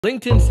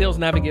LinkedIn Sales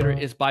Navigator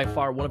is by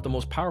far one of the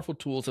most powerful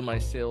tools in my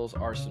sales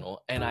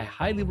arsenal, and I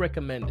highly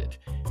recommend it.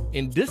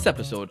 In this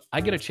episode,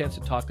 I get a chance to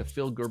talk to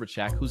Phil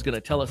Gerbyshak, who's going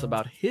to tell us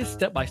about his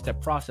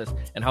step-by-step process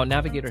and how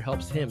Navigator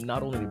helps him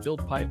not only to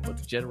build pipe, but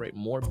to generate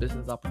more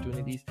business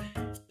opportunities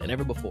than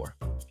ever before.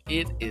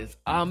 It is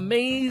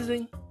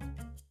amazing.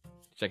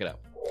 Check it out.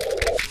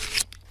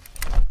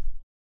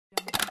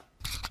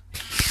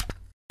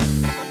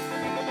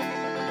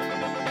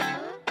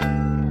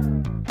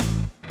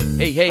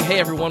 Hey,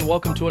 everyone.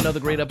 Welcome to another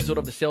great episode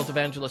of the Sales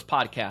Evangelist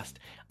Podcast.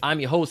 I'm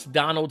your host,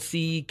 Donald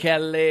C.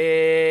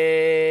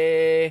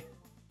 Kelly,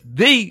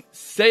 the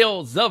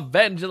Sales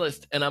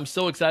Evangelist, and I'm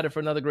so excited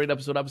for another great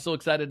episode. I'm so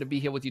excited to be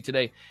here with you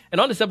today.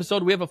 And on this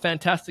episode, we have a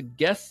fantastic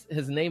guest.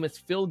 His name is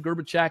Phil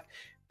Gerbyshak.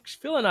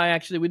 Phil and I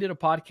we did a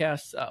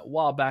podcast a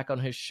while back on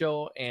his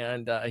show,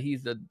 and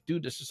he's a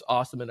dude that's just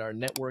awesome in our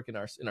network, in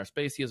our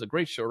space. He has a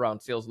great show around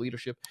sales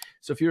leadership.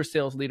 So if you're a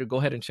sales leader, go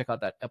ahead and check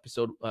out that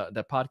episode,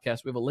 that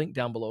podcast. We have a link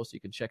down below so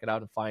you can check it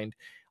out and find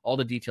all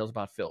the details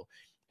about Phil.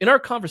 In our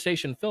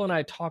conversation, Phil and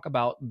I talk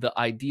about the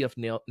idea of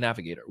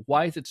Navigator.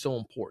 Why is it so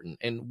important,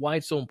 and why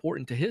it's so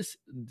important to his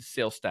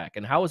sales stack,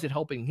 and how is it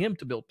helping him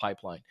to build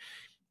pipeline?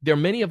 There are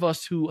many of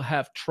us who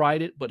have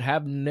tried it but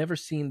have never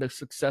seen the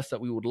success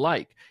that we would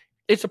like.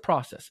 It's a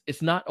process.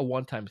 It's not a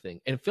one-time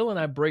thing. And Phil and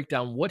I break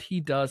down what he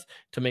does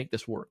to make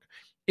this work.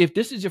 If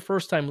this is your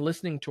first time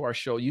listening to our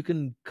show, you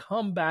can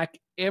come back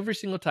every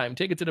single time,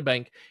 take it to the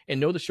bank, and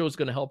know the show is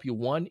going to help you,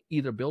 one,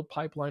 either build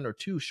pipeline, or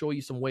two, show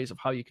you some ways of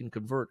how you can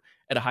convert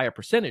at a higher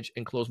percentage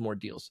and close more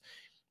deals.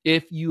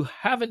 If you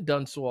haven't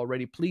done so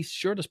already, please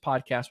share this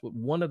podcast with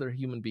one other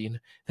human being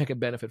that can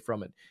benefit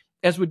from it.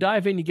 As we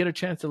dive in, you get a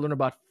chance to learn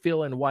about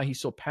Phil and why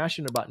he's so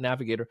passionate about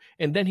Navigator,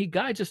 and then he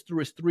guides us through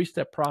his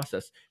three-step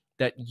process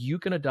that you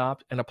can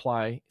adopt and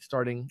apply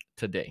starting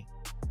today.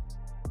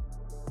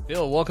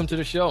 Phil, welcome to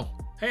the show.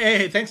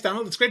 Hey, thanks,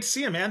 Donald. It's great to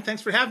see you, man.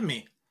 Thanks for having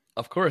me.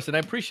 Of course, and I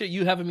appreciate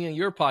you having me on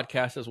your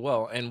podcast as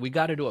well, and we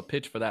got to do a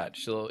pitch for that.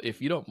 So if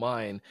you don't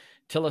mind,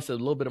 tell us a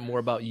little bit more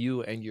about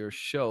you and your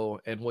show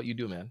and what you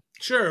do, man.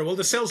 Sure. Well,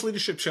 the Sales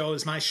Leadership Show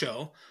is my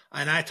show,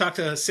 and I talk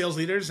to sales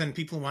leaders and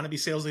people who want to be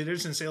sales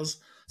leaders and sales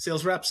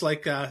reps,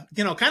 like, kind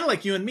of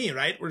like you and me,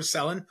 right? We're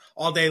selling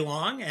all day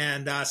long.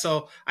 And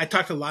so I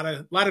talk to a lot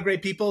of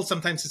great people.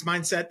 Sometimes it's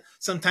mindset,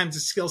 sometimes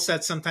it's skill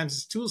set, sometimes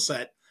it's tool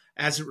set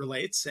as it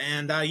relates.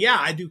 And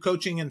I do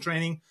coaching and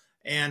training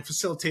and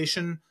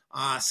facilitation,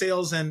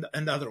 sales and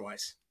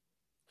otherwise.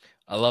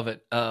 I love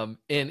it. And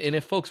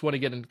if folks want to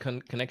get in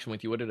connection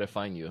with you, where did I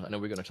find you? I know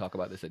we're going to talk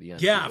about this at the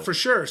end. Yeah, for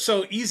sure.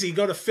 So easy.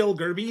 Go to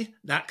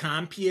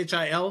philgerby.com,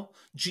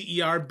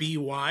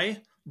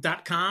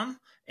 philgerby.com.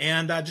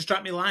 And just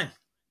drop me a line.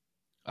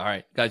 All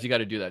right, guys, you got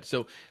to do that.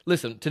 So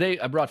listen, today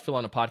I brought Phil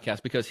on a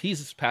podcast because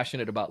he's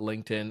passionate about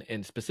LinkedIn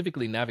and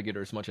specifically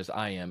Navigator as much as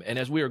I am. And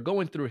as we are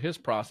going through his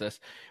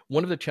process,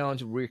 one of the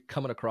challenges we're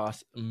coming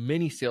across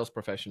many sales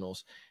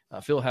professionals,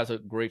 Phil has a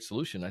great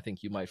solution. I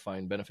think you might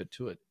find benefit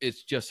to it.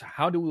 It's just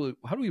how do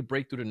we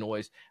break through the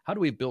noise? How do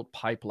we build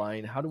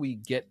pipeline? How do we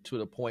get to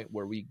the point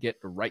where we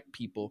get the right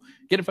people,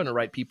 get in front of the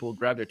right people,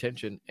 grab their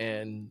attention,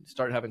 and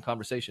start having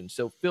conversations?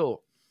 So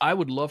Phil, I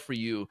would love for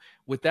you,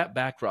 with that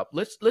backdrop,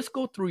 let's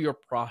go through your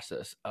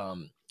process.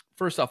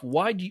 First off,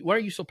 why are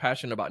you so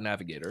passionate about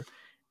Navigator?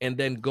 And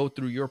then go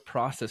through your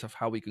process of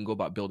how we can go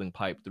about building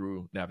pipe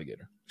through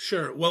Navigator.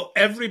 Sure. Well,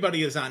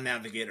 everybody is on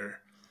Navigator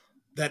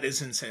that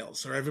is in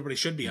sales, or everybody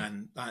should be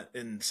on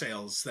in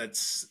sales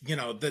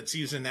that's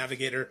using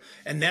Navigator.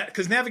 And that,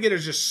 because Navigator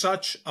is just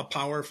such a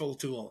powerful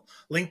tool.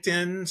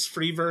 LinkedIn's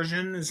free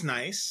version is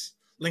nice.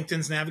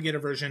 LinkedIn's Navigator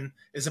version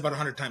is about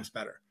 100 times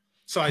better.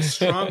 So I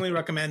strongly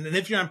recommend, and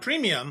if you're on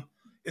premium,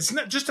 it's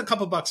not just a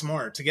couple bucks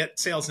more to get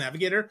Sales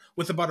Navigator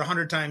with about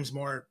 100 times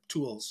more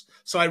tools.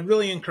 So I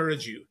really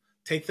encourage you,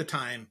 take the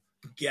time,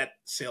 get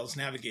Sales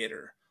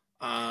Navigator.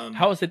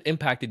 How has it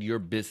impacted your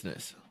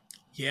business?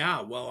 Yeah,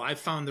 well, I've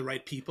found the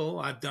right people.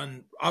 I've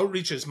done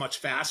outreaches much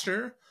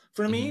faster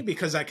for me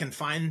because I can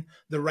find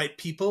the right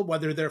people,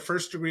 whether they're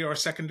first degree or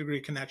second degree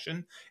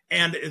connection.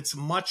 And it's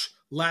much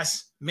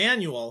less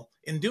manual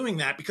in doing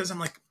that because I'm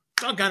like,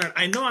 doggone it,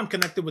 I know I'm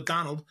connected with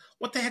Donald.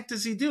 What the heck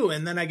does he do?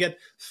 And then I get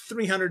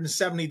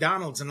 370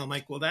 Donalds, and I'm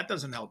like, well, that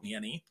doesn't help me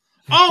any.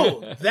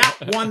 Oh,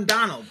 that one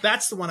Donald,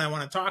 that's the one I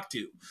want to talk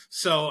to.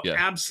 So yeah.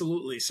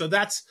 Absolutely. So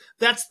that's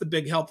the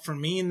big help for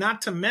me.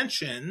 Not to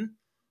mention,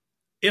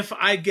 if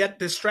I get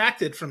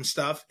distracted from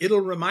stuff,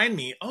 it'll remind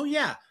me, oh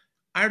yeah,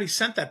 I already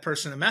sent that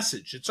person a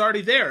message. It's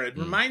already there. It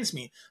reminds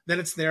me that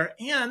it's there.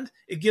 And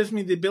it gives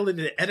me the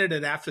ability to edit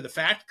it after the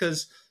fact.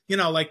 Because,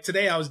 like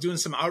today I was doing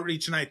some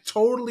outreach and I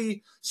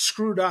totally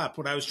screwed up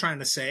what I was trying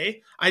to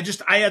say. I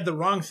had the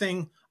wrong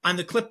thing on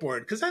the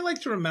clipboard because I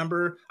like to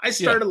remember. I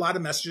start a lot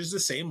of messages the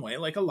same way,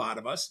 like a lot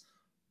of us.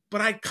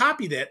 But I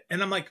copied it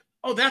and I'm like,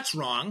 oh, that's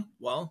wrong.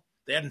 Well,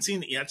 they hadn't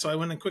seen it yet. So I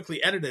went and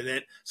quickly edited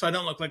it so I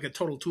don't look like a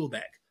total tool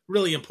bag.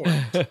 Really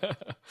important.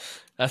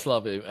 That's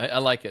lovely. I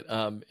like it.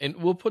 And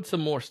we'll put some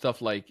more stuff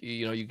like,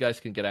 you guys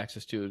can get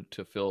access to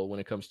Phil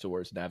when it comes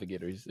towards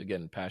Navigator. He's,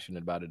 again,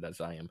 passionate about it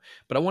as I am.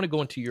 But I want to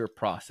go into your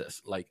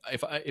process. Like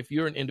if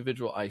you're an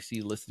individual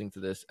IC listening to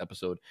this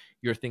episode,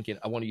 you're thinking,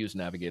 I want to use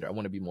Navigator. I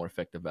want to be more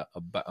effective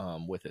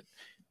with it.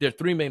 There are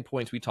 3 main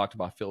points we talked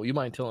about, Phil. You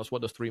mind telling us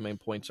what those 3 main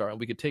points are? And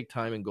we could take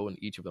time and go in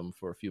each of them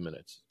for a few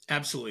minutes.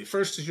 Absolutely.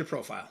 First is your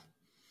profile.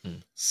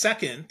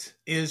 Second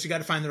is you got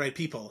to find the right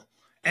people.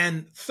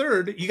 And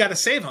third, you got to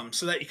save them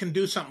so that you can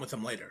do something with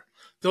them later.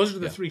 Those are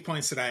the 3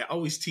 points that I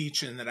always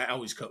teach and that I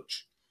always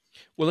coach.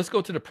 Well, let's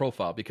go to the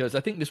profile, because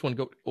I think this one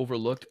got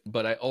overlooked,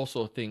 but I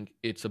also think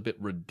it's a bit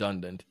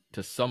redundant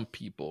to some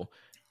people.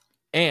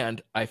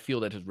 And I feel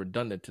that it's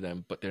redundant to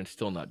them, but they're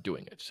still not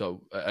doing it.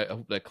 So I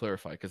hope that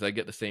clarifies, because I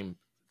get the same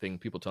thing.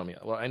 People tell me,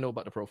 well, I know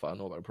about the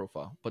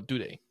profile, but do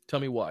they? Tell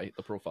me why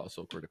the profile is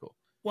so critical.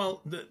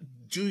 Well,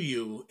 do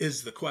you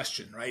is the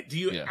question, right? Do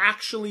you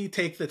actually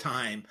take the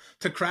time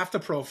to craft a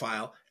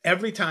profile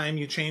every time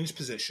you change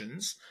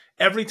positions,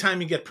 every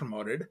time you get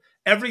promoted,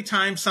 every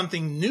time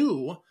something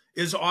new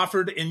is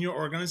offered in your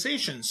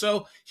organization?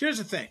 So here's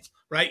the thing,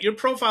 right? Your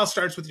profile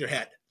starts with your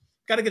head.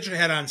 Got to get your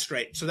head on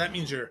straight. So that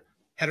means your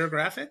header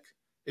graphic.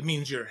 It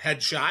means your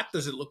headshot.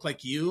 Does it look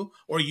like you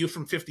or you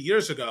from 50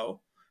 years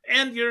ago?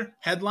 And your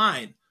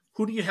headline.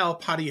 Who do you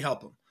help? How do you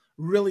help them?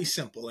 Really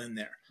simple in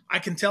there. I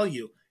can tell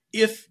you,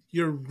 if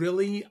you're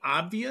really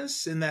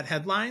obvious in that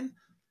headline,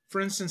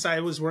 for instance, I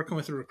was working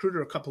with a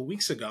recruiter a couple of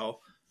weeks ago.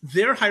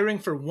 They're hiring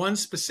for one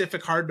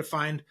specific hard to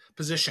find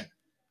position.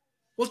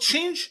 Well,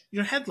 change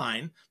your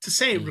headline to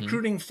say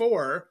recruiting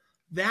for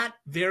that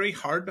very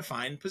hard to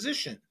find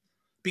position.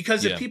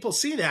 Because if people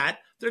see that,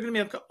 they're going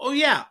to be like, oh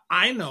yeah,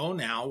 I know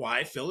now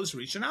why Phil is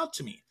reaching out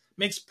to me.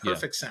 Makes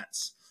perfect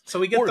sense. So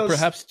we get those.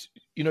 Perhaps,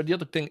 the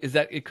other thing is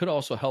that it could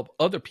also help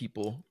other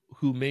people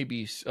who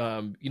maybe,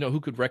 who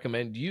could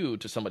recommend you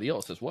to somebody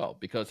else as well,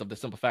 because of the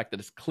simple fact that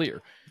it's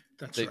clear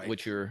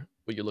what you're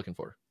looking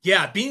for.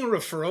 Yeah, being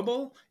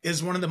referable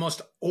is one of the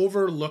most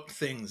overlooked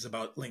things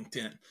about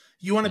LinkedIn.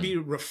 You want to be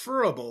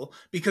referable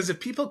because if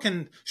people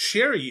can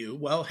share you,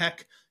 well,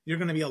 heck, you're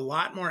going to be a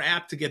lot more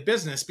apt to get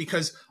business,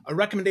 because a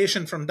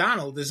recommendation from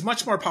Donald is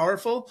much more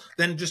powerful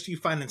than just you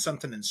finding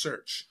something in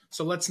search.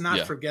 So let's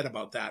not forget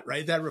about that,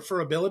 right? That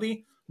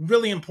referability,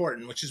 really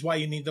important, which is why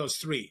you need those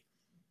 3.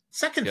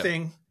 Second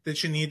thing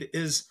that you need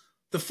is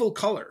the full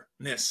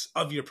colorness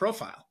of your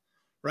profile,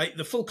 right?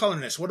 The full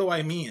colorness. What do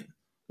I mean?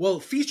 Well,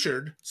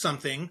 featured,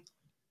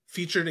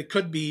 it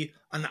could be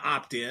an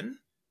opt-in.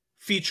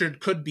 Featured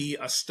could be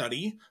a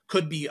study,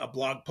 could be a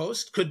blog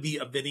post, could be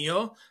a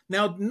video.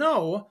 Now,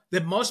 know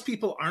that most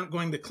people aren't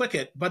going to click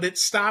it, but it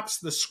stops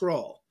the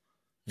scroll.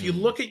 If you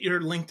look at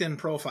your LinkedIn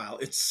profile,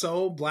 it's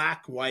so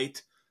black,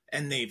 white,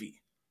 and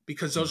navy,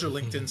 because those are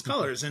LinkedIn's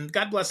colors. And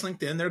God bless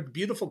LinkedIn, they're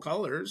beautiful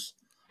colors.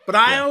 But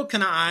how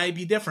can I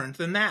be different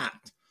than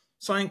that?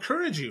 So I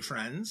encourage you,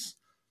 friends,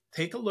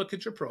 take a look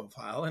at your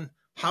profile and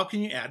how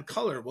can you add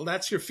color? Well,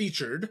 that's your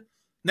featured.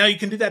 Now you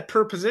can do that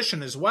per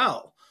position as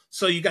well.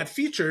 So you got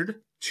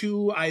featured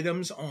 2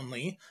 items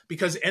only,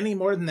 because any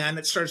more than that,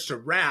 it starts to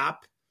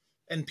wrap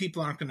and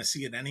people aren't going to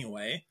see it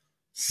anyway.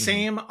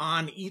 Same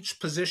on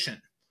each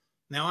position.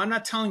 Now, I'm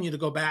not telling you to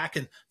go back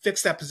and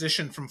fix that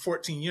position from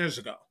 14 years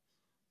ago,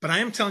 but I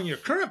am telling you your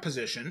current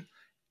position,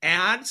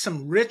 add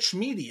some rich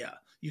media.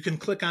 You can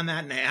click on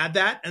that and add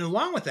that. And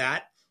along with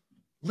that,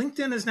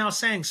 LinkedIn is now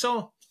saying,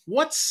 so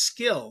what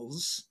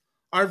skills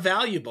are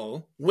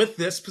valuable with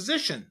this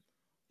position?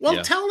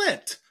 Well, tell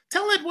it.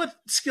 Tell it what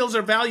skills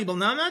are valuable.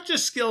 Now, not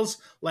just skills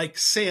like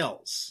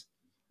sales,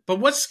 but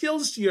what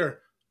skills do your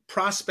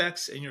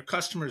prospects and your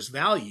customers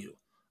value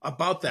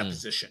about that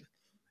position?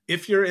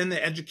 If you're in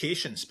the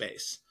education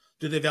space,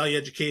 do they value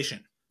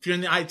education? If you're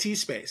in the IT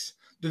space,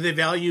 do they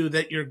value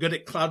that you're good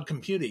at cloud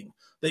computing,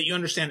 that you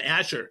understand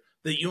Azure,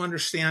 that you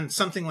understand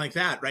something like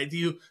that, right?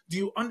 Do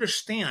you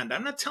understand?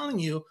 I'm not telling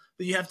you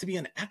that you have to be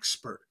an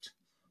expert,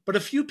 but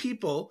a few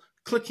people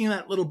clicking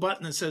that little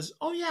button that says,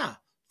 oh yeah,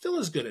 Phil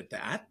is good at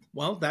that.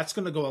 Well, that's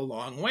going to go a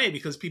long way,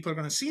 because people are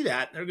going to see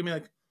that. And they're going to be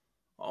like,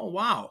 oh,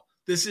 wow,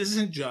 this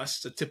isn't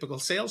just a typical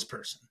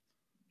salesperson.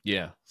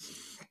 Yeah.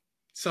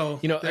 So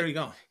there you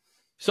go.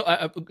 So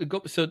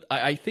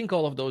I think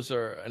all of those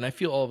are, and I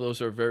feel all of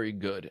those are very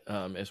good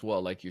as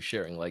well. Like you're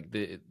sharing, like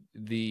the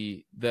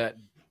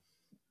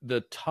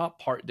top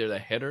part there, the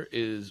header,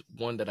 is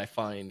one that I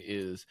find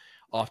is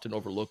often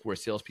overlooked, where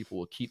salespeople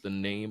will keep the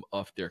name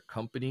of their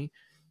company,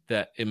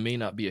 that it may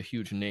not be a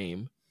huge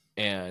name,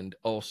 and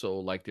also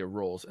like their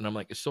roles. And I'm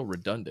like, it's so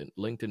redundant.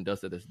 LinkedIn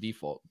does it as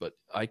default, but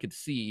I could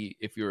see,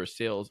 if you're a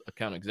sales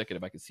account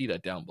executive, I could see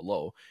that down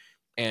below,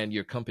 and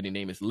your company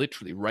name is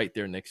literally right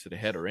there next to the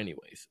header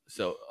anyways.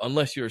 So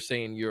unless you're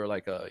saying you're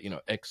like a,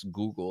 ex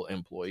Google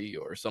employee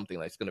or something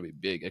that's going to be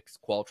big, ex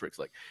Qualtrics,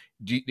 like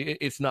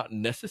it's not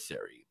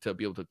necessary to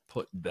be able to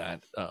put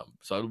that.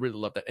 So I really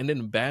love that. And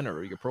then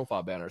banner, your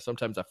profile banner.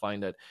 Sometimes I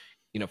find that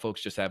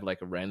folks just have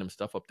like a random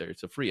stuff up there.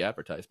 It's a free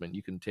advertisement.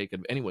 You can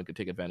anyone can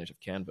take advantage of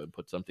Canva and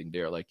put something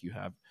there like you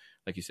have,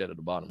 like you said at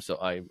the bottom. So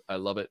I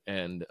love it.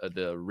 And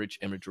the rich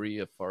imagery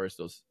as far as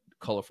those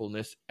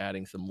colorfulness,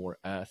 adding some more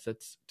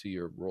assets to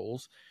your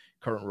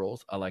current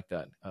roles. I like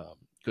that.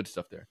 Good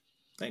stuff there.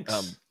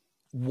 Thanks.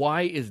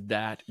 Why is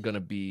that going to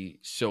be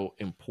so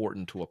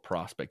important to a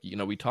prospect?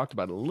 We talked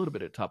about it a little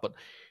bit at the top, but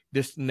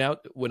this now,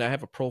 when I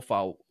have a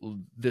profile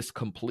this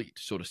complete,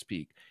 so to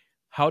speak,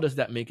 how does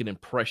that make an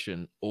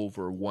impression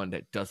over one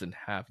that doesn't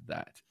have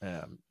that,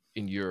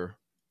 in your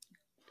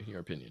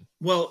opinion?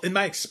 Well, in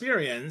my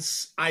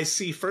experience, I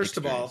see, first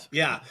of all,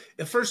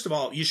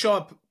 you show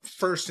up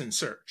first in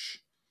search.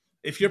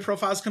 If your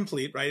profile is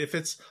complete, right? If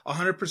it's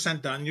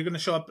 100% done, you're going to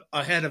show up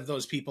ahead of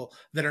those people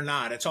that are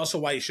not. It's also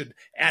why you should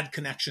add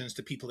connections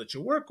to people that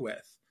you work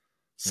with.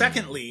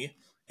 Secondly,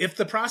 if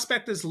the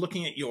prospect is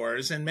looking at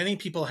yours, and many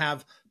people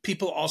have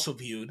people also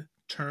viewed,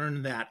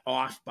 turn that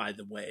off, by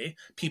the way.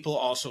 People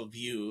also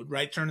viewed,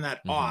 right? Turn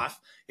that off.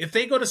 If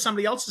they go to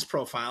somebody else's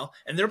profile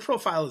and their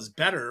profile is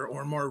better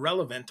or more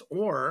relevant,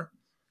 or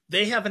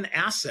they have an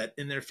asset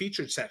in their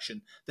featured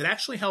section that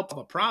actually helps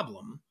a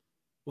problem,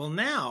 well,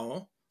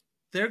 now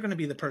they're going to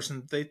be the person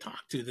that they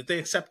talk to, that they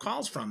accept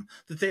calls from,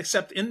 that they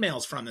accept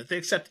in-mails from, that they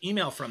accept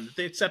email from, that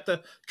they accept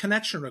a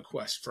connection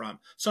request from.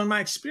 So in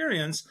my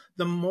experience,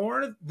 the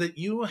more that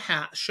you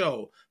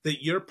show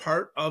that you're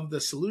part of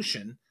the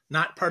solution,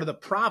 not part of the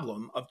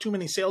problem of too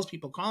many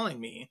salespeople calling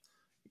me,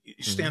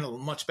 you stand a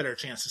much better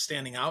chance of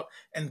standing out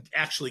and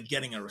actually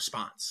getting a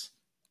response.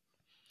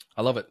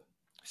 I love it.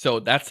 So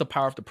that's the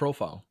power of the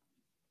profile.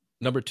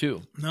 Number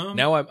 2. No,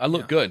 now I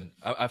look good.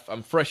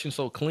 I'm fresh and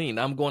so clean.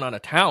 I'm going out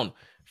of town.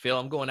 Phil,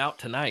 I'm going out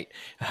tonight.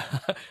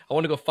 I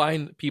want to go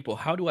find people.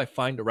 How do I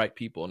find the right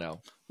people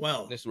now?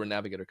 Well, this is where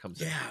Navigator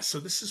comes in. Yeah,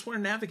 so this is where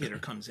Navigator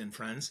comes in,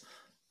 friends.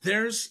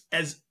 There's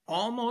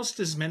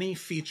almost as many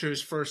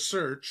features for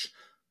search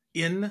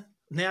in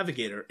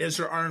Navigator as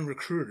there are in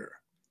Recruiter.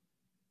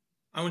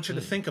 I want you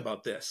to think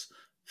about this.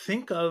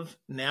 Think of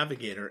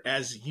Navigator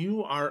as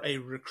you are a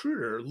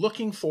recruiter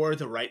looking for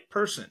the right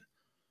person.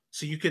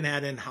 So you can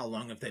add in how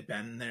long have they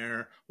been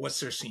there, what's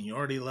their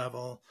seniority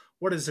level,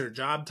 what is their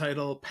job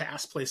title,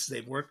 past places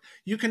they've worked.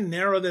 You can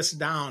narrow this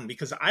down,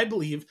 because I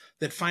believe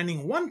that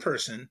finding one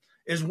person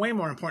is way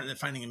more important than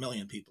finding a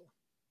million people.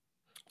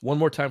 One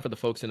more time for the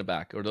folks in the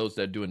back, or those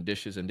that are doing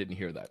dishes and didn't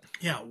hear that.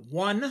 Yeah,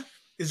 1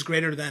 is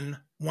greater than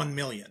 1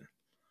 million.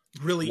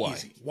 Really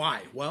easy.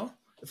 Why? Well,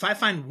 if I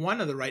find 1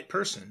 of the right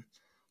person,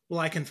 well,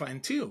 I can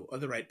find 2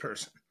 of the right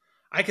person.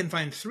 I can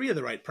find 3 of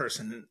the right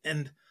person.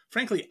 And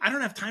frankly, I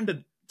don't have time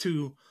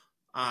to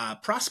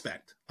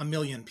prospect a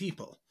million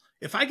people.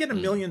 If I get a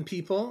million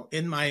people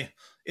in my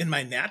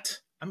net,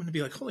 I'm going to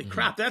be like, holy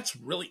crap, that's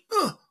really,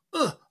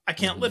 I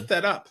can't lift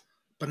that up.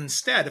 But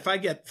instead, if I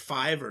get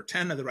 5 or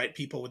 10 of the right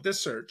people with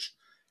this search,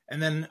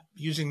 and then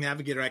using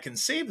Navigator, I can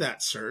save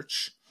that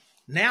search.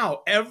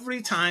 Now,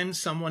 every time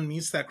someone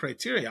meets that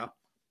criteria,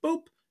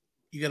 boop,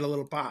 you get a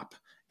little pop,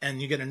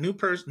 and you get a new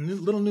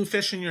little new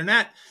fish in your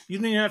net. You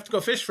don't even have to go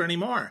fish for any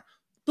more.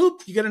 Boop,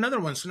 you get another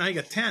one. So now you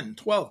get 10,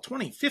 12,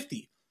 20,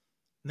 50.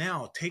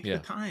 Now take the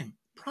time,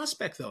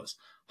 prospect those.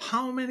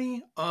 How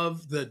many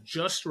of the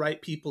just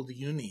right people do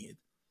you need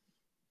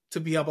to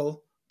be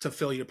able to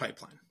fill your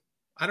pipeline?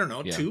 I don't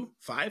know, 2,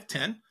 5,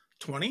 10,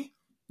 20,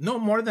 no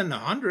more than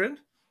 100.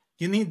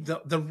 You need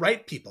the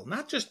right people,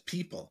 not just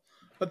people,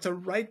 but the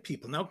right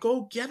people. Now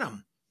go get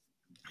them.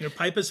 Your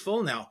pipe is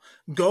full now.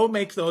 Go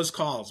make those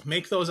calls,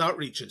 make those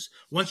outreaches.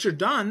 Once you're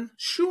done,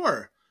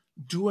 sure,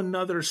 do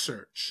another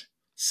search.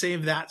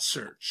 Save that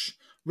search.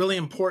 Really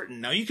important.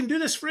 Now you can do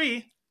this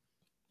free.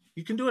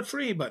 You can do it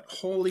free, but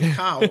holy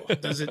cow,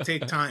 does it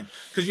take time?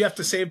 Because you have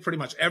to save pretty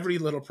much every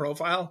little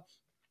profile.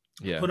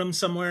 Put them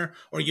somewhere,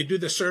 or you do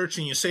the search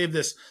and you save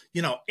this,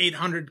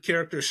 800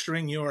 character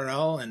string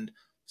URL, and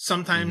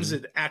sometimes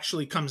it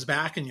actually comes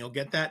back and you'll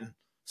get that, and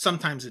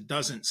sometimes it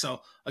doesn't. So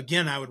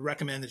again, I would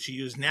recommend that you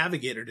use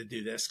Navigator to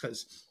do this,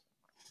 because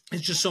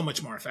it's just so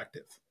much more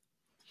effective.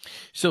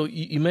 So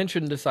you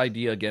mentioned this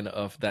idea again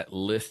of that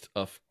list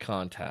of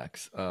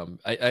contacts.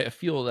 I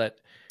feel that,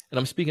 and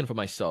I'm speaking for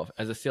myself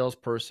as a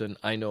salesperson,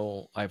 I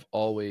know I've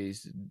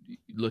always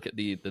look at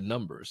the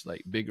numbers,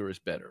 like bigger is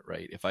better,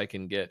 right? If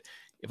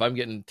I'm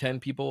getting 10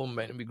 people, it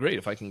might be great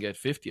if I can get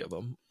 50 of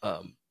them.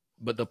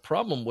 But the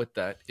problem with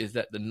that is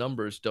that the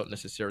numbers don't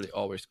necessarily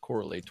always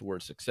correlate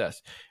towards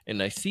success.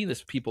 And I see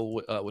this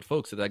people with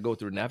folks that I go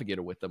through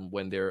Navigator with them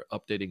when they're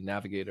updating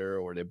Navigator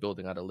or they're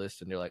building out a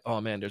list and they're like, oh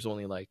man, there's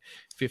only like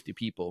 50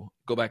 people.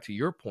 Go back to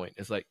your point.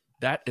 It's like,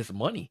 that is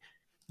money.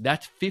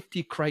 That's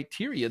 50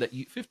 criteria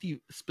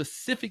 50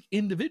 specific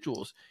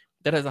individuals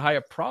that has a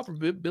higher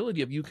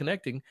probability of you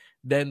connecting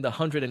than the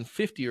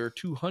 150 or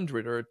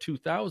 200 or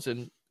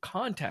 2,000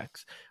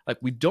 contacts. Like,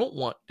 we don't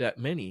want that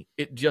many.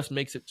 It just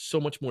makes it so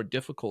much more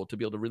difficult to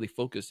be able to really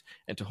focus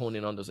and to hone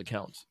in on those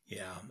accounts.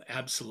 Yeah,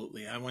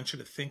 absolutely. I want you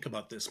to think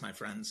about this, my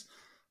friends.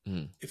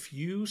 If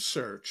you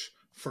search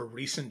for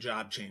recent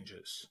job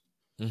changes,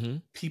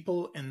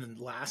 people in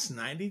the last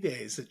 90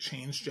 days that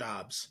changed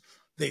jobs,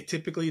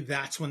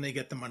 that's when they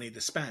get the money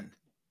to spend.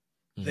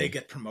 They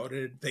get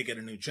promoted, they get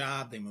a new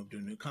job, they move to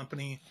a new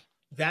company.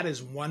 That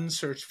is one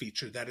search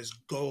feature that is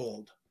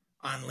gold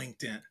on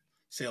LinkedIn,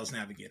 Sales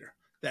Navigator.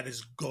 That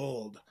is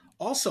gold.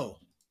 Also,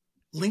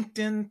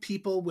 LinkedIn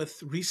people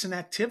with recent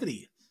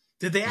activity.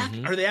 Did they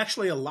are they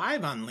actually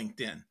alive on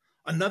LinkedIn?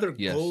 Another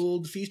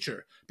gold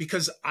feature,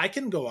 because I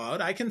can go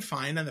out, I can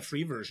find on the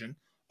free version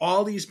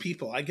all these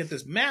people. I get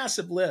this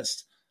massive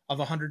list of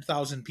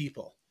 100,000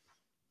 people.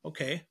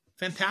 Okay,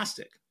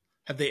 fantastic.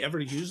 Have they ever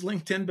used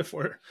LinkedIn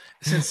before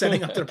since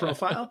setting up their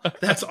profile?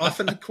 That's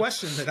often a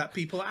question that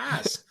people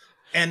ask.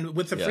 And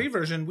with the free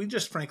version, we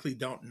just frankly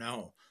don't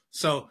know.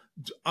 So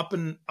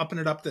upping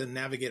it up, the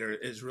Navigator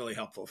is really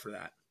helpful for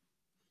that.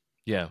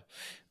 Yeah.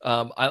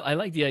 I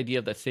like the idea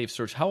of that safe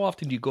search. How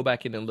often do you go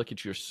back in and look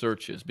at your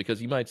searches? Because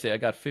you might say, I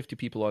got 50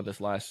 people on this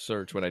last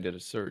search when I did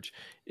a search.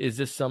 Is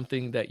this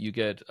something that you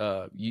get,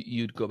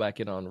 you'd go back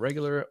in on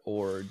regular,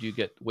 or do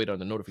you wait on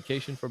the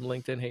notification from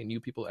LinkedIn? Hey, new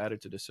people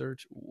added to the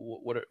search.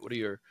 What are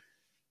your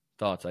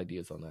thoughts,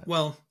 ideas on that?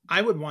 Well,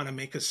 I would want to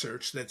make a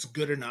search that's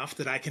good enough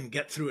that I can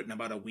get through it in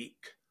about a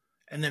week.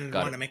 And then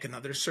I'd want to make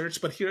another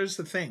search. But here's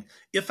the thing.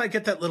 If I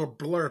get that little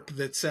blurb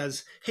that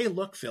says, hey,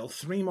 look, Phil,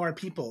 3 more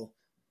people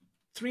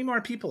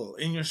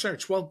in your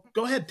search. Well,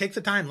 go ahead, take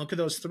the time, look at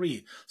those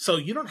 3. So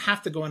you don't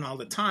have to go in all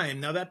the time.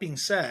 Now, that being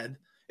said,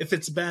 if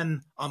it's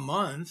been a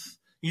month,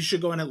 you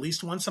should go in at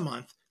least once a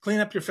month, clean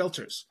up your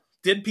filters.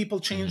 Did people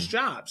change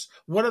jobs?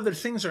 What other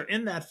things are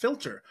in that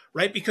filter,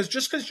 right? Because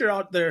just because you're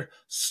out there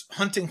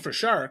hunting for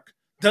shark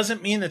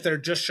doesn't mean that there are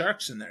just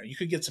sharks in there. You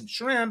could get some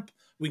shrimp,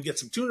 we can get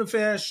some tuna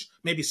fish,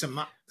 maybe some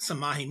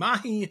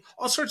mahi,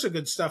 all sorts of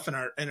good stuff in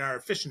our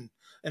fishing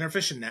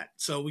net.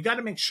 So we got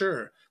to make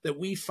sure that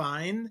we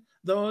find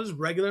those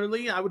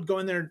regularly. I would go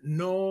in there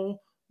no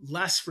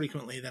less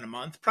frequently than a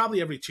month,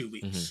 probably every 2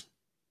 weeks.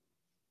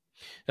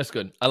 That's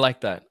good. I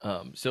like that.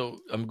 So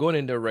I'm going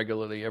in there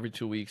regularly every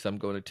 2 weeks. I'm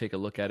going to take a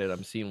look at it.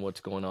 I'm seeing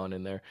what's going on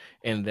in there.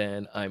 And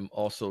then I'm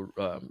also,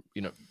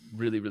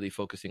 really, really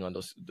focusing on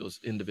those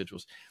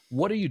individuals.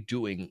 What are you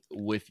doing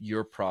with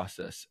your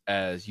process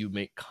as you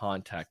make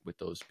contact with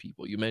those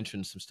people? You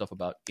mentioned some stuff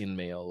about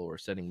in-mail or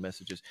sending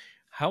messages.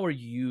 How are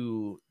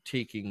you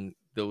taking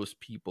those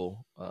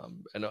people?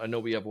 And I know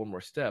we have one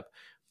more step,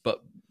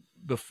 but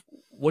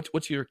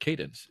what's your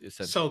cadence?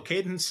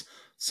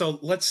 So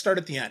let's start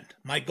at the end.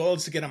 My goal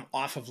is to get them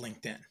off of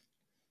LinkedIn.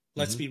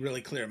 Let's be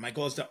really clear. My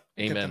goal is to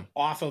get them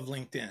off of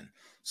LinkedIn.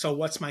 So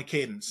what's my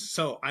cadence?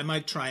 So I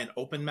might try an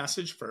open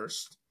message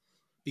first,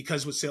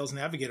 because with Sales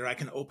Navigator, I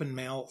can open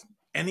mail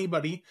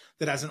anybody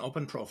that has an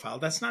open profile.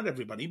 That's not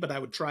everybody, but I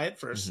would try it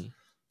first.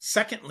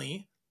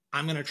 Secondly,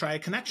 I'm going to try a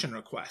connection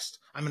request.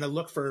 I'm going to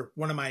look for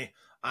one of my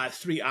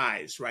 3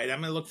 I's, right?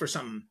 I'm going to look for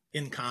something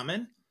in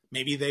common.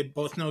 Maybe they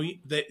both know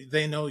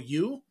they know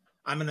you.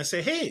 I'm going to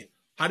say, hey,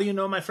 how do you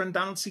know my friend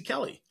Donald C.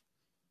 Kelly?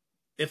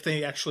 If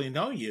they actually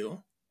know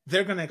you,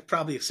 they're going to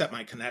probably accept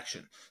my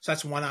connection. So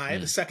that's one I.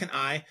 The second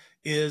I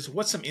is,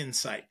 what's some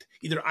insight?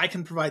 Either I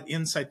can provide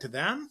insight to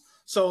them.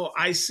 So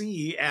I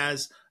see,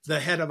 as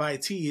the head of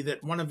IT,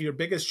 that one of your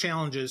biggest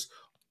challenges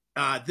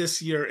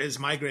this year is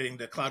migrating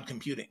to cloud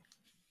computing.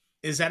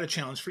 Is that a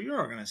challenge for your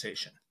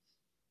organization?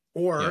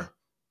 Or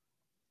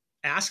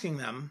asking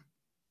them,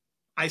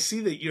 I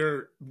see that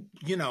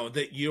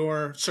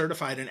you're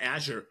certified in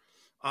Azure.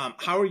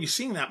 How are you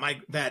seeing that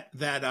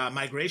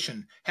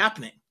migration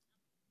happening?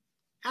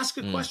 Ask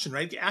a question,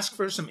 right? Ask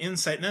for some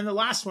insight. And then the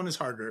last one is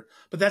harder,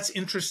 but that's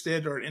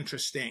interested or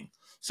interesting.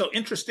 So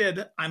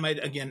interested, I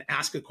might, again,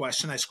 ask a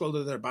question. I scroll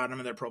to their bottom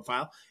of their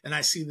profile, and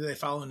I see that they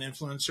follow an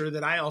influencer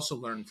that I also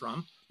learn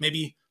from.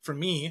 Maybe for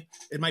me,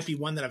 it might be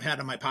one that I've had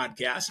on my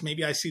podcast.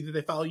 Maybe I see that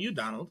they follow you,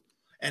 Donald.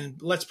 And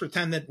let's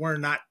pretend that we're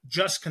not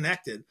just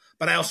connected,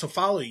 but I also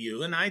follow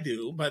you, and I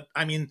do. But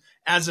I mean,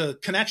 as a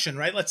connection,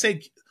 right? Let's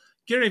say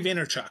Gary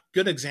Vaynerchuk,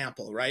 good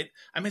example, right?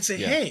 I might say,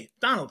 hey,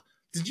 Donald,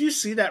 did you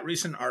see that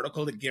recent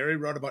article that Gary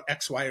wrote about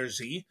X, Y, or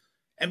Z?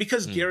 And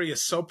because Gary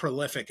is so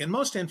prolific, and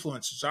most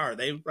influencers are,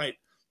 they write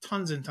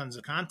tons and tons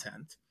of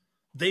content,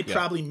 they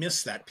probably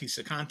missed that piece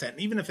of content.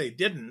 And even if they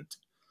didn't,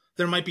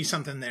 there might be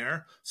something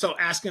there. So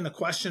asking a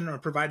question or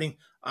providing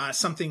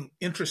something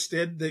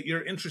that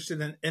you're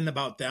interested in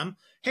about them.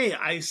 Hey,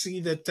 I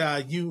see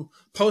that you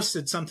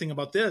posted something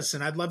about this,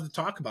 and I'd love to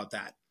talk about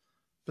that.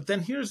 But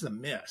then here's the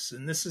miss,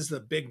 and this is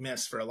the big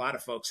miss for a lot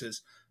of folks,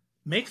 is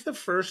make the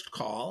first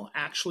call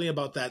actually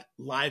about that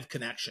live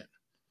connection,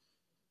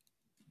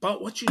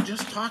 about what you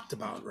just talked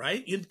about,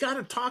 right? You've got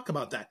to talk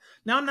about that.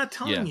 Now, I'm not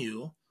telling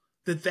you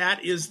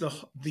that is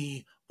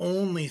the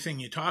only thing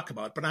you talk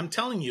about, but I'm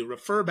telling you,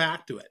 refer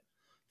back to it.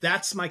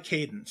 That's my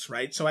cadence,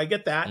 right? So I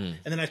get that,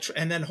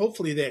 and then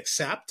hopefully they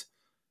accept,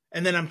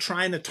 and then I'm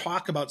trying to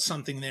talk about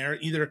something there,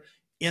 either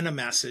in a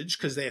message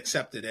because they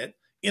accepted it,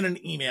 in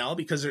an email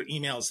because their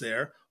email's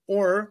there,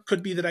 or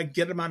could be that I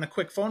get them on a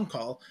quick phone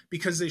call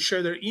because they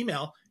share their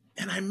email,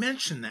 and I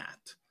mention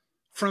that.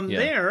 From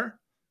there,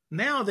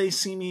 now they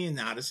see me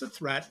not as a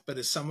threat, but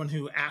as someone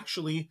who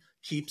actually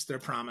keeps their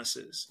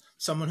promises,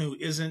 someone who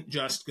isn't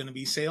just going to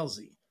be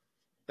salesy.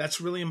 That's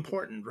really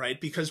important,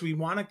 right? Because we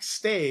want to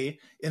stay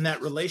in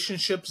that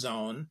relationship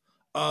zone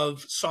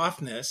of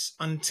softness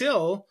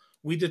until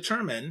we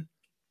determine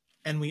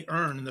and we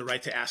earn the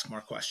right to ask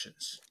more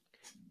questions.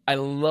 I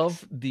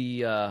love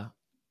the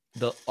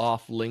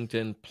off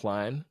LinkedIn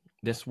plan.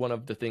 That's one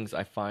of the things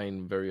I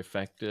find very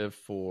effective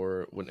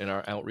for when in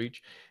our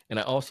outreach. And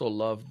I also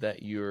love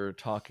that you're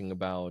talking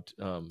about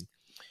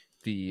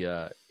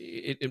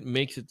it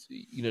makes it,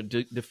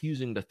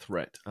 diffusing the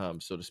threat,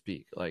 so to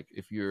speak. Like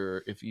if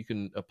you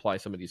can apply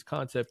some of these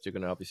concepts, you're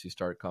going to obviously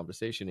start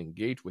conversation,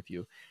 engage with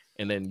you,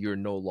 and then you're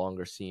no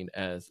longer seen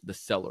as the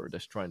seller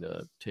that's trying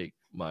to take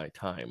my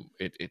time.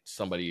 It's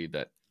somebody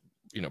that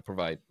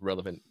provide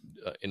relevant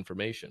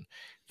information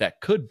that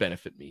could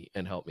benefit me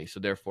and help me. So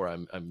therefore,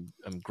 I'm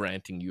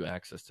granting you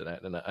access to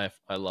that, and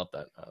I love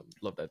that.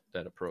 Love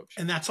that approach.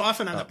 And that's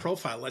often on the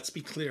profile. Let's be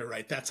clear,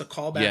 right? That's a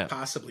callback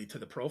possibly to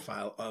the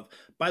profile of.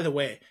 By the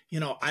way,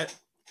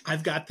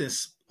 I've got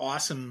this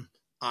awesome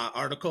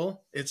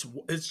article. It's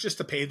just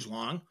a page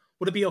long.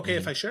 Would it be okay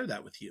if I share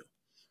that with you?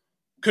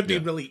 Could be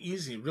really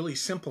easy, really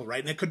simple, right?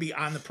 And it could be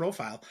on the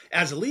profile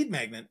as a lead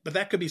magnet, but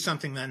that could be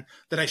something then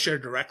that I share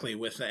directly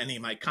with any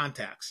of my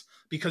contacts.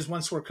 Because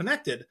once we're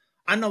connected,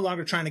 I'm no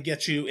longer trying to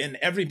get you in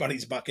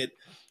everybody's bucket.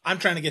 I'm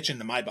trying to get you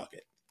into my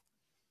bucket.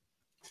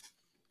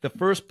 The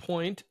first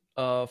point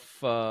of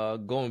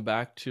going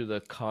back to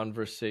the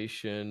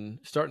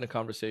conversation, starting the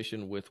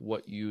conversation with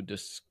what you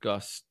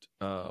discussed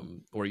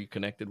or you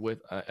connected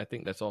with, I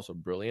think that's also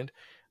brilliant.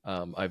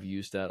 I've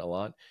used that a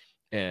lot.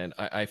 And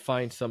I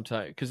find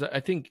sometimes, because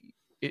I think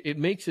it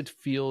makes it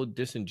feel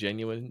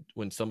disingenuous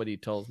when somebody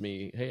tells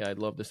me, hey, I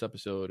love this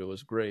episode. It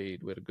was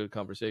great. We had a good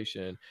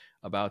conversation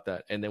about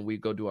that. And then we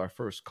go do our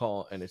first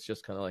call and it's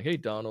just kind of like, hey,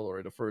 Donald,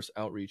 or the first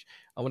outreach,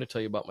 I want to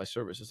tell you about my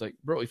service. It's like,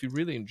 bro, if you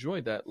really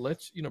enjoyed that,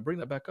 let's, bring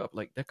that back up.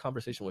 Like that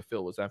conversation with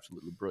Phil was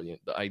absolutely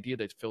brilliant. The idea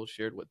that Phil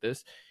shared with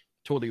this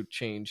totally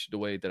changed the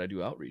way that I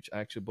do outreach. I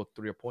actually booked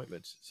 3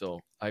 appointments.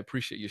 So I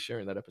appreciate you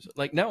sharing that episode.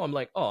 Like now I'm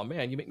like, oh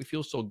man, you make me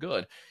feel so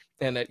good.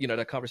 And that,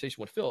 that conversation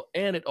with Phil.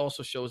 And it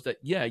also shows that,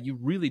 yeah, you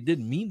really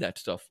did mean that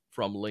stuff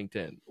from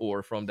LinkedIn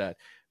or from that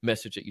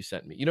message that you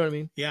sent me. You know what I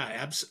mean?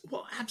 Yeah,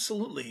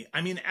 absolutely.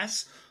 I mean,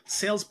 as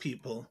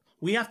salespeople,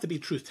 we have to be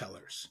truth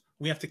tellers.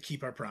 We have to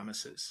keep our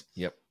promises.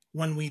 Yep.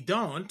 When we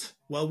don't,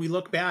 well, we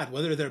look bad,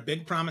 whether they're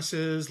big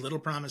promises, little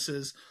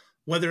promises,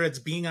 whether it's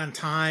being on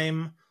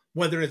time,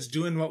 whether it's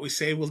doing what we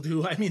say we'll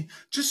do. I mean,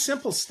 just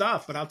simple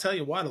stuff. But I'll tell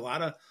you what, a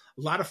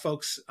lot of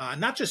folks,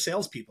 not just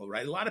salespeople,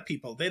 right? A lot of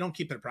people, they don't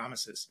keep their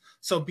promises.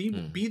 So be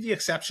the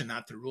exception,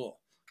 not the rule.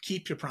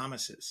 Keep your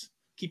promises.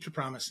 Keep your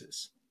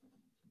promises.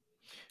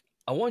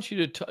 I want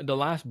you to, the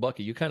last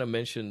bucket, you kind of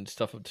mentioned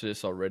stuff to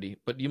this already,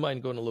 but do you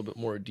mind going a little bit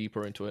more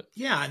deeper into it?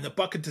 Yeah, and the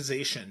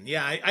bucketization.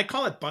 Yeah, I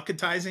call it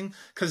bucketizing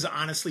because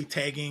honestly,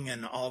 tagging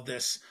and all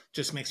this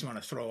just makes me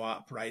want to throw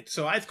up, right?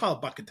 So I call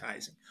it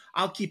bucketizing.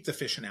 I'll keep the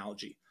fish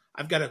analogy.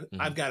 I've got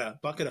a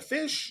bucket of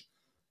fish,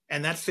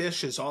 and that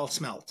fish is all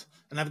smelt.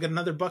 And I've got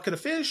another bucket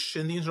of fish,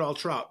 and these are all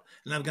trout.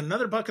 And I've got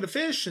another bucket of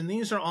fish, and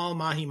these are all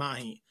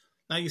mahi-mahi.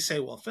 Now you say,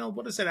 well, Phil,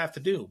 what does that have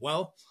to do?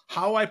 Well,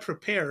 how I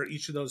prepare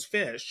each of those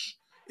fish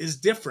is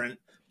different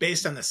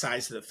based on the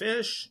size of the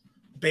fish,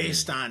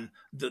 based on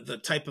the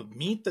type of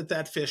meat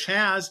that fish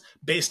has,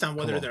 based on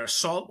whether they're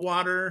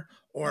saltwater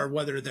or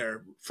whether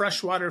they're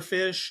freshwater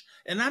fish.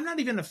 And I'm not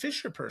even a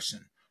fisher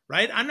person.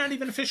 Right? I'm not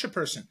even a fisher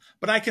person,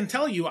 but I can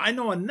tell you, I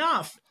know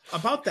enough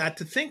about that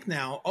to think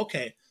now,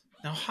 okay,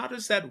 now how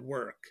does that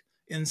work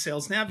in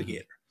Sales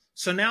Navigator?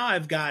 So now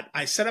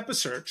I set up a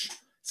search.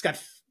 It's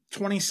got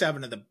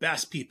 27 of the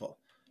best people.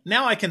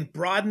 Now I can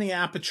broaden the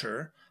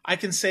aperture. I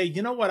can say,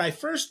 you know what I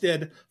first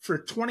did for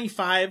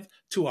 25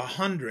 to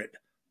 100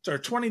 or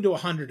 20 to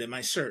 100 in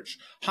my search.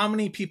 How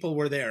many people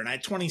were there? And I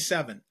had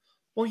 27.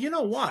 Well, you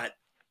know what?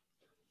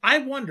 I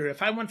wonder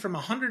if I went from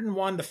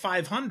 101 to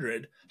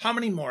 500, how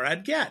many more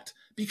I'd get?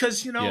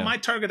 Because, my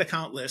target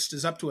account list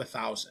is up to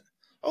 1,000.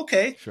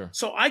 Okay, sure.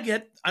 So I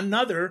get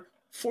another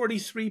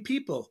 43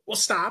 people. Well,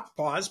 stop,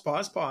 pause.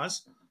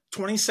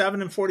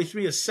 27 and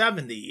 43 is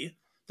 70.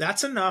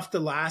 That's enough to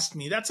last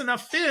me. That's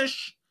enough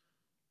fish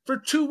for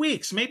 2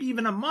 weeks, maybe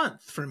even a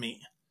month for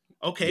me.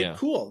 Okay,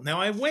 cool. Now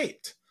I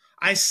wait.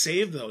 I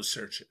save those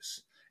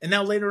searches. And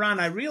now later on,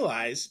 I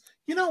realize,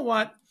 you know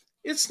what?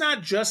 It's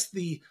not just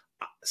the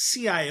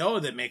CIO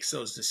that makes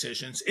those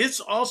decisions. It's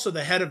also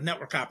the head of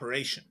network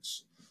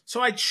operations. So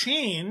I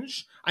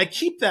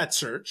keep that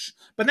search,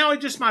 but now I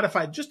just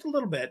modified just a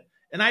little bit.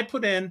 And I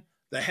put in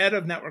the head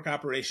of network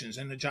operations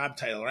in the job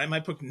title, or I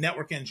might put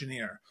network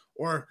engineer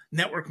or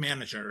network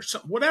manager or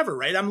whatever,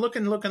 right? I'm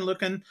looking.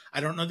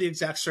 I don't know the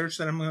exact search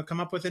that I'm going to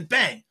come up with, and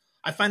bang,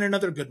 I find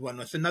another good one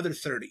with another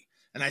 30.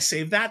 And I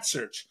save that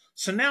search.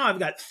 So now I've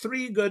got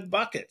 3 good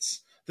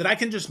buckets that I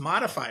can just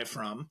modify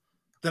from,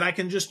 that I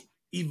can just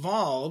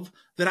evolve,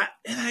 and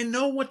I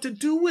know what to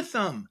do with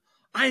them.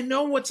 I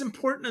know what's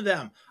important to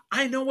them.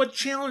 I know what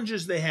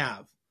challenges they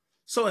have.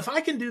 So if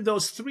I can do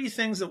those 3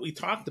 things that we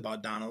talked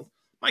about, Donald,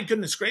 my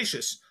goodness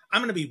gracious,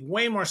 I'm going to be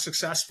way more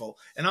successful.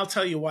 And I'll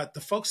tell you what,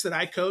 the folks that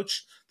I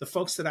coach, the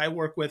folks that I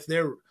work with,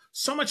 they're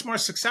so much more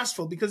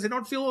successful because they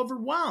don't feel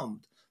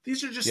overwhelmed.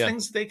 These are just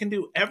things that they can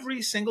do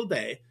every single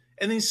day.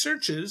 And these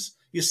searches,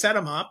 you set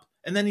them up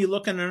and then you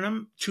look into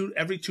them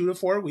every 2 to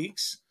 4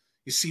 weeks.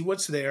 You see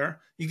what's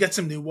there. You get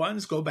some new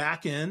ones, go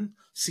back in,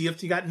 see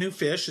if you got new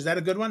fish. Is that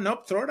a good one?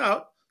 Nope, throw it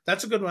out.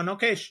 That's a good one.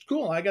 Okay,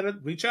 cool. I got to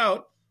reach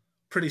out.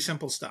 Pretty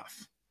simple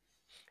stuff.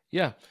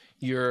 Yeah.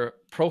 Your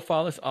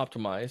profile is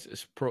optimized,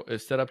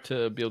 is set up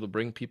to be able to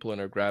bring people in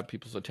or grab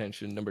people's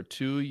attention. Number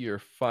 2,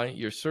 you're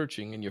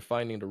searching and you're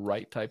finding the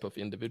right type of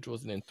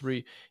individuals. And then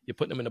 3, you're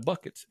putting them in the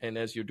buckets. And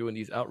as you're doing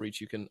these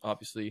outreach, you can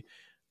obviously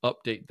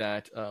update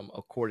that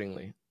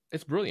accordingly.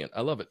 It's brilliant.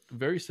 I love it.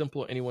 Very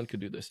simple. Anyone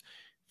could do this.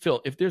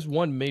 Phil, if there's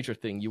one major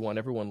thing you want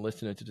everyone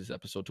listening to this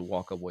episode to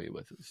walk away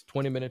with, it's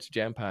 20 minutes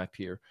jam-packed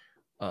here.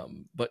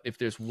 But if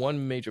there's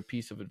one major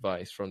piece of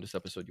advice from this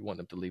episode you want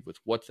them to leave with,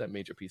 what's that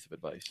major piece of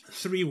advice?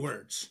 3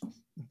 words.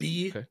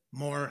 Be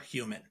more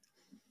human.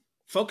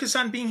 Focus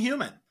on being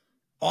human.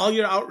 All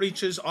your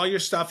outreaches, all your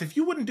stuff. If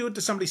you wouldn't do it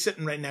to somebody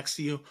sitting right next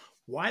to you,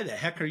 why the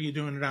heck are you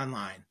doing it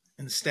online?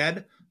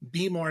 Instead,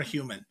 be more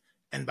human.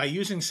 And by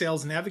using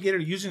Sales Navigator,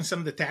 using some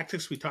of the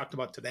tactics we talked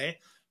about today,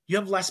 you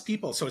have less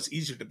people, so it's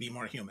easier to be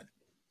more human.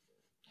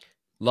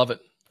 Love it.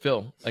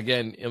 Phil,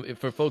 again,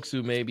 for folks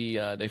who maybe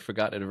they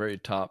forgot at the very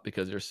top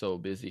because they're so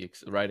busy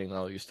writing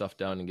all your stuff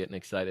down and getting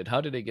excited,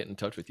 how do they get in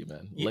touch with you,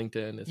 man?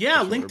 LinkedIn?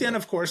 LinkedIn,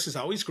 of course, is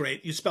always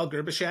great. You spell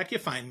Gerbyshak, you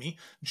find me.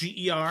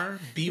 Gerbyshak.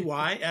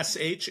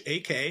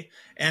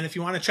 And if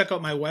you want to check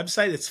out my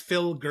website, it's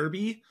Phil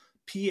Gerby,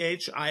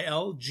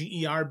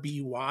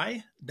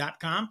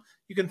 PhilGerby.com.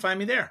 You can find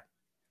me there.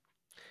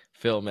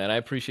 Phil, man, I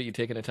appreciate you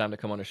taking the time to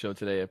come on the show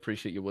today. I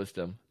appreciate your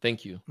wisdom.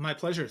 Thank you. My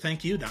pleasure.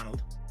 Thank you,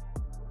 Donald.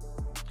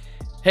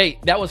 Hey,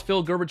 that was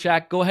Phil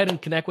Gerbyshak. Go ahead and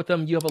connect with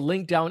him. You have a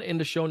link down in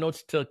the show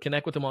notes to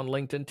connect with him on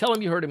LinkedIn. Tell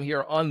him you heard him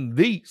here on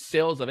the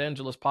Sales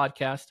Evangelist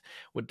podcast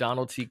with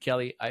Donald T.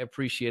 Kelly. I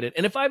appreciate it.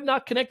 And if I've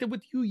not connected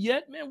with you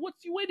yet, man,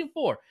 what's you waiting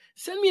for?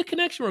 Send me a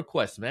connection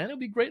request, man. It'll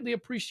be greatly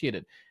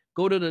appreciated.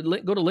 Go to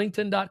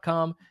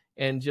LinkedIn.com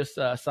and just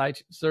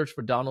search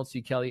for Donald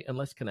C. Kelly and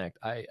let's connect.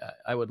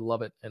 I would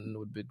love it and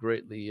would be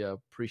greatly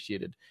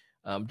appreciated.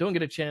 Don't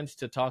get a chance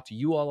to talk to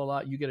you all a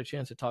lot. You get a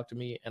chance to talk to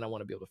me, and I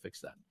want to be able to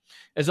fix that.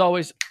 As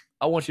always,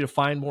 I want you to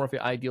find more of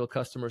your ideal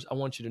customers. I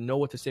want you to know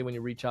what to say when you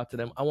reach out to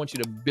them. I want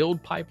you to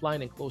build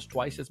pipeline and close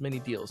twice as many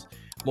deals.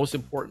 Most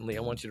importantly,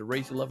 I want you to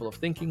raise your level of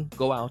thinking,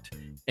 go out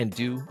and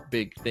do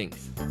big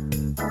things.